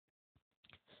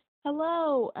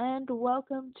Hello, and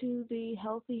welcome to the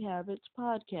Healthy Habits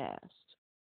Podcast.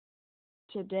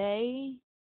 Today,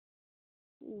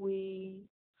 we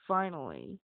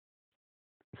finally,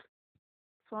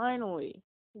 finally,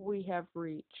 we have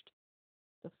reached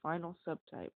the final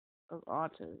subtype of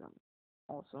autism,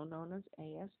 also known as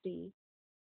ASD,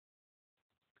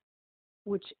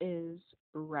 which is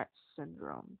Rett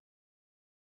syndrome.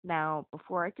 Now,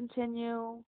 before I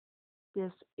continue,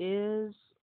 this is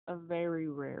a very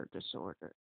rare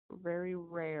disorder, very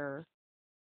rare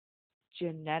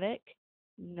genetic,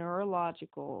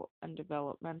 neurological, and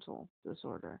developmental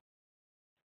disorder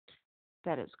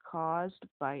that is caused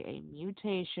by a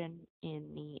mutation in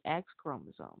the X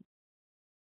chromosome.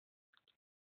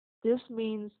 This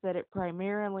means that it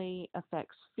primarily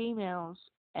affects females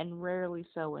and rarely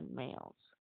so in males.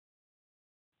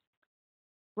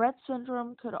 Rett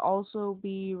syndrome could also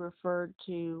be referred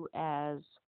to as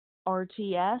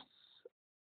RTS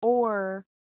or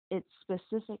its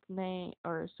specific name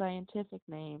or scientific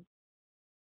name,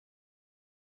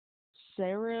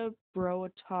 cerebrotrophic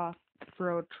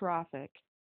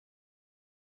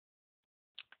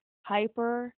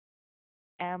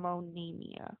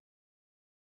hyperammonemia.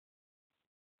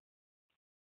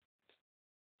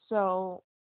 So,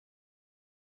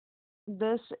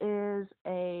 this is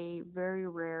a very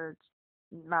rare,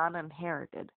 non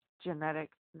inherited genetic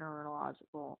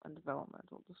neurological and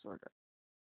developmental disorder.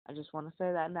 I just want to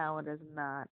say that now it is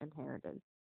not inherited.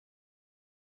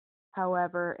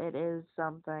 However, it is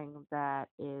something that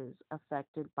is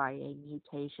affected by a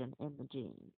mutation in the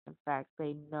gene. In fact,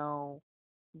 they know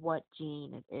what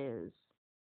gene it is.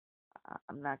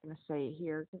 I'm not going to say it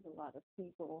here because a lot of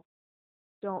people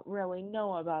don't really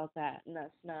know about that, and that's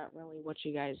not really what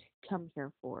you guys come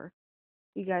here for.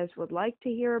 If you guys would like to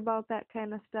hear about that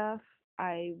kind of stuff,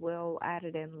 I will add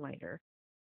it in later.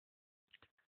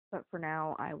 But for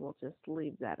now, I will just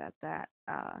leave that at that.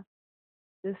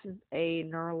 This is a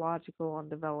neurological and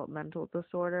developmental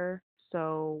disorder.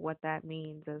 So what that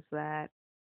means is that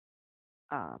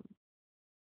um,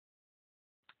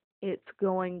 it's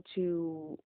going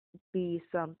to be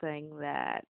something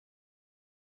that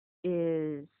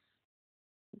is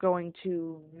going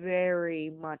to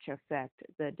very much affect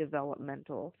the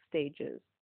developmental stages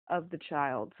of the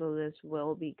child. So this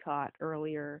will be caught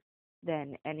earlier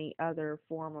than any other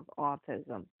form of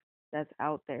autism that's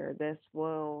out there. This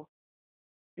will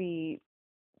be,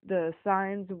 the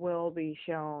signs will be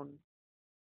shown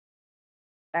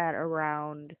at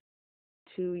around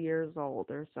 2 years old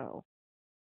or so.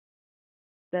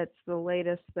 That's the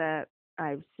latest that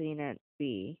I've seen it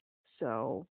be.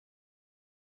 So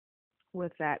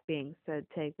with that being said,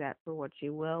 take that for what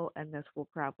you will, and this will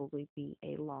probably be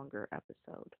a longer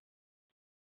episode.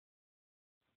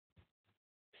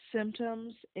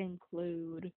 Symptoms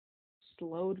include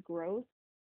slowed growth,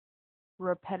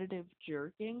 repetitive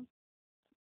jerking,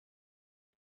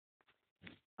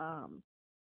 um,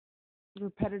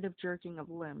 repetitive jerking of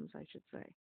limbs, I should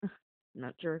say,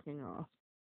 not jerking off.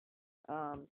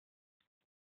 Um,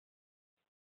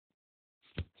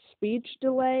 Speech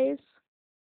delays,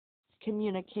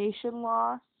 communication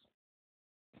loss,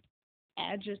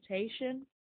 agitation,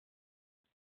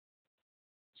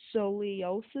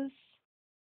 scoliosis,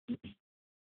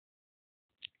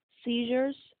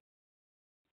 seizures,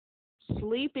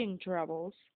 sleeping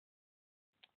troubles,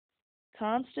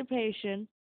 constipation,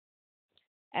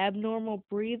 abnormal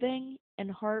breathing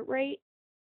and heart rate,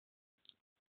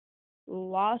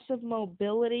 loss of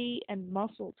mobility and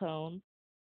muscle tone,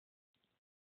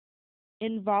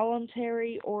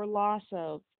 involuntary or loss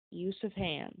of use of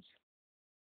hands.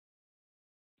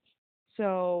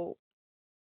 So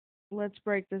let's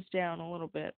break this down a little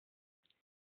bit.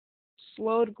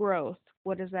 Slowed growth,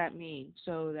 what does that mean?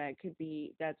 So that could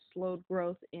be that slowed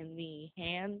growth in the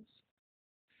hands,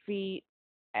 feet,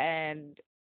 and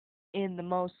in the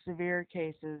most severe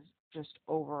cases, just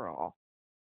overall.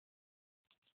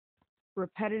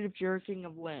 Repetitive jerking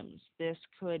of limbs. This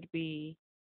could be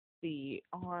the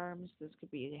arms, this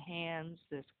could be the hands,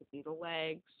 this could be the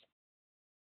legs,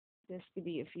 this could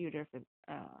be a few different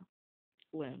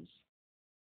limbs.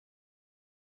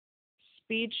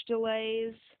 Speech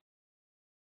delays,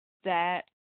 that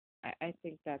I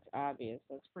think that's obvious.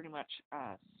 That's pretty much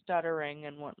stuttering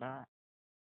and whatnot.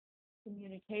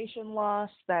 Communication loss,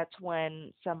 that's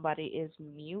when somebody is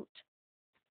mute.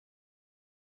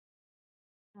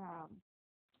 Um,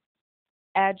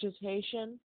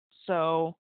 Agitation,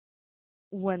 so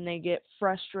when they get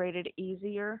frustrated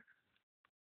easier.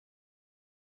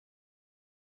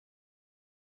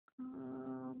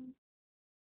 Um,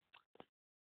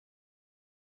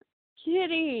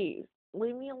 Kitty,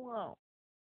 leave me alone.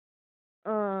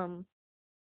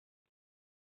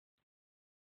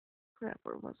 Crap,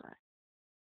 where was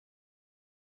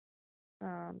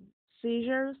I?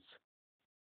 Seizures.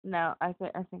 No, I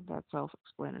think that's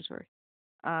self-explanatory.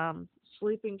 Um,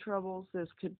 Sleeping troubles. This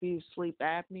could be sleep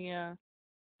apnea.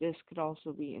 This could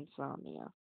also be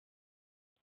insomnia.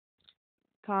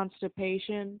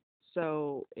 Constipation.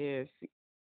 So if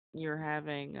you're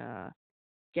having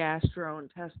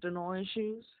gastrointestinal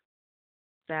issues,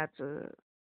 that's a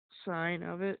sign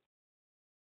of it,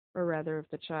 or rather, if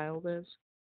the child is.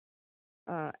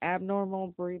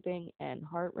 Abnormal breathing and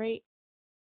heart rate.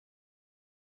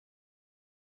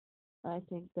 I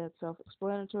think that's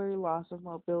self-explanatory. Loss of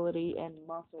mobility and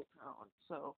muscle tone.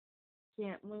 So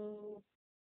can't move,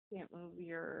 can't move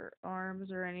your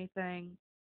arms or anything,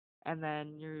 and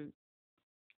then you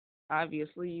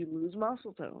obviously you lose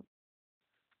muscle tone.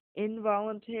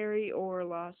 Involuntary or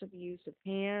loss of use of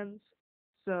hands.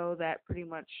 So that pretty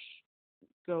much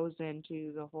goes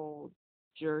into the whole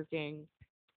jerking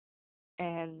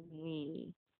and the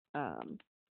um,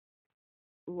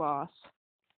 loss.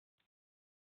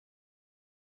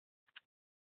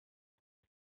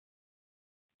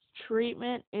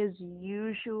 Treatment is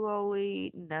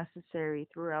usually necessary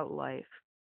throughout life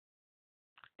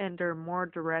and are more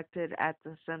directed at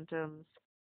the symptoms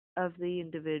of the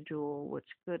individual, which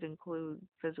could include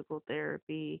physical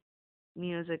therapy,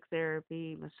 music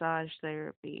therapy, massage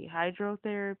therapy,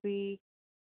 hydrotherapy,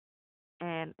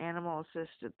 and animal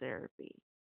assisted therapy.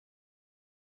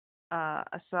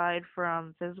 Aside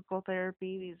from physical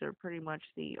therapy, these are pretty much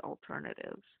the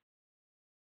alternatives.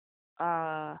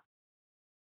 Uh,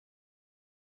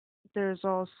 there's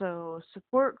also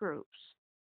support groups,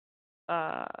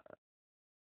 uh,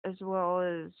 as well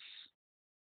as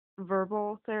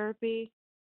verbal therapy.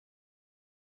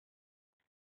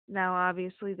 Now,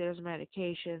 obviously, there's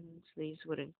medications. These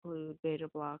would include beta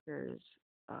blockers,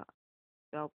 uh,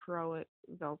 valproic,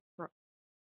 valpro,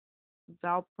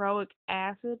 valproic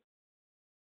acid,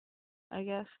 I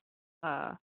guess,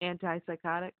 uh,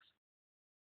 antipsychotics,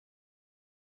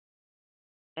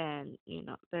 and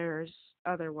there's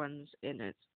other ones in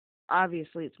it.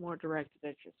 Obviously, it's more directed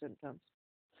at your symptoms.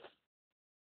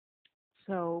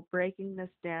 So, breaking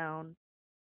this down,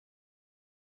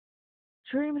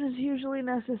 treatment is usually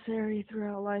necessary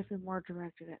throughout life and more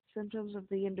directed at symptoms of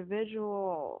the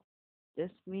individual.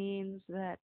 This means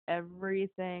that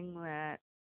everything that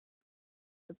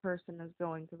the person is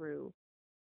going through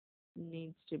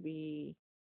needs to be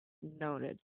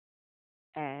noted.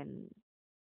 And,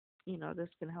 this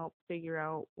can help figure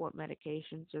out what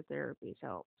medications or therapies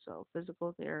help. So,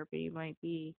 physical therapy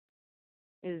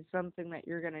is something that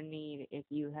you're going to need if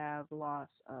you have loss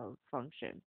of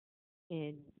function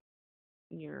in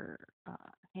your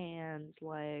hands,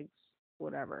 legs,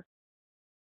 whatever.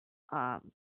 Um,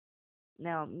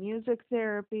 Now, music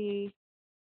therapy,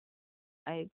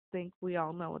 I think we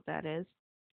all know what that is.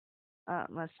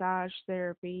 Massage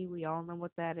therapy, we all know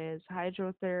what that is.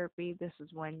 Hydrotherapy, this is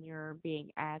when you're being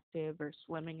active or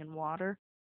swimming in water.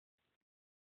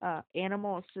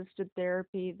 Animal assisted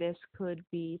therapy, this could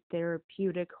be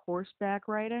therapeutic horseback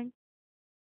riding.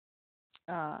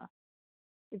 Uh,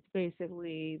 it's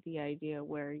basically the idea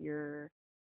where you're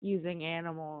using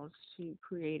animals to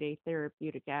create a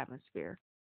therapeutic atmosphere.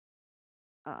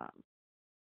 Um,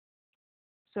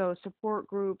 so support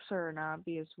groups are an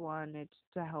obvious one. It's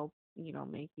to help,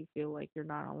 make you feel like you're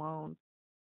not alone.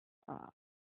 Uh,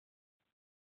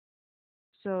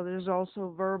 so there's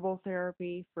also verbal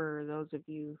therapy for those of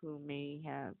you who may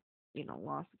have,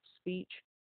 loss of speech.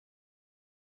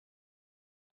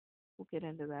 We'll get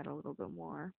into that a little bit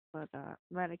more. But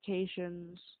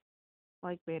medications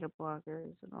like beta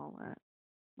blockers and all that,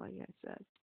 like I said.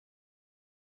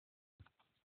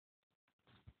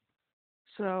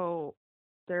 So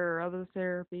there are other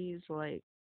therapies like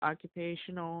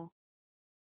occupational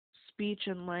speech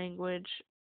and language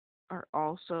are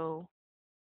also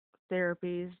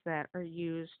therapies that are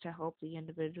used to help the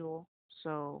individual.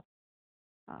 So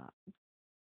uh,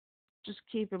 just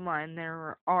keep in mind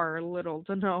there are little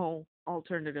to no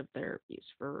alternative therapies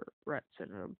for Rett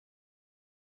syndrome.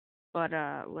 But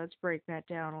let's break that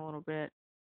down a little bit.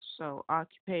 So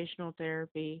occupational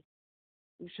therapy,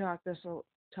 we've talked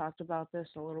about this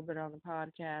a little bit on the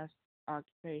podcast.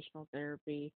 Occupational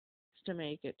therapy is to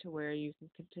make it to where you can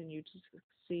continue to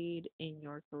succeed in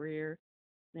your career,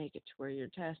 make it to where you're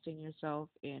testing yourself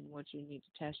in what you need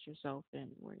to test yourself in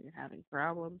where you're having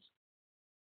problems.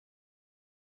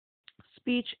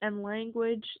 Speech and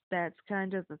language, that's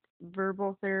kind of the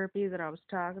verbal therapy that I was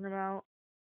talking about.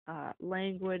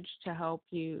 Language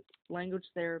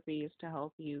therapy is to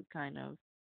help you kind of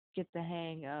get the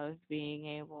hang of being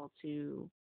able to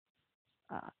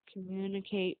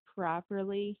communicate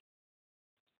properly,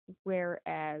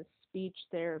 whereas speech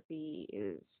therapy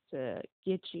is to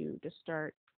get you to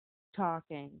start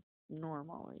talking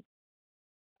normally.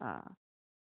 Uh,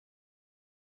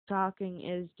 Talking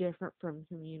is different from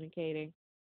communicating.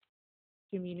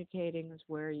 Communicating is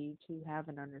where you two have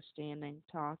an understanding.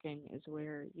 Talking is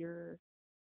where you're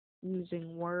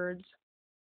using words.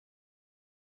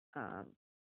 Um,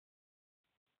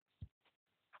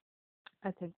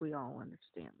 I think we all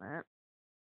understand that.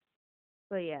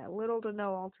 But yeah, little to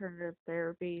no alternative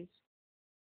therapies.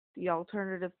 The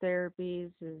alternative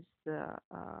therapies is the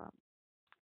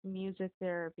music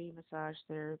therapy, massage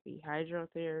therapy,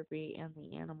 hydrotherapy, and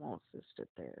the animal assisted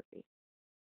therapy.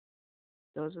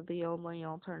 Those are the only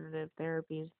alternative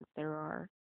therapies that there are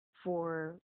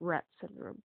for Rett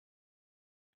syndrome.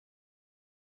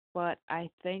 But I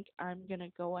think I'm going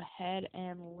to go ahead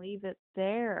and leave it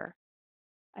there.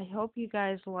 I hope you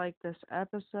guys liked this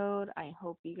episode. I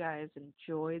hope you guys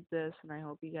enjoyed this, and I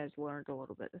hope you guys learned a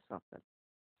little bit of something.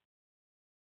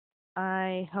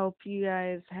 I hope you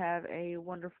guys have a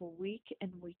wonderful week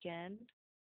and weekend,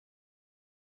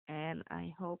 and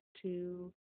I hope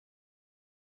to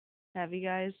have you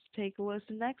guys take a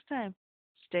listen next time.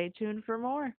 Stay tuned for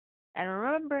more. And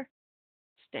remember,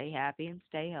 stay happy and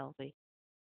stay healthy.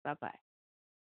 Bye bye.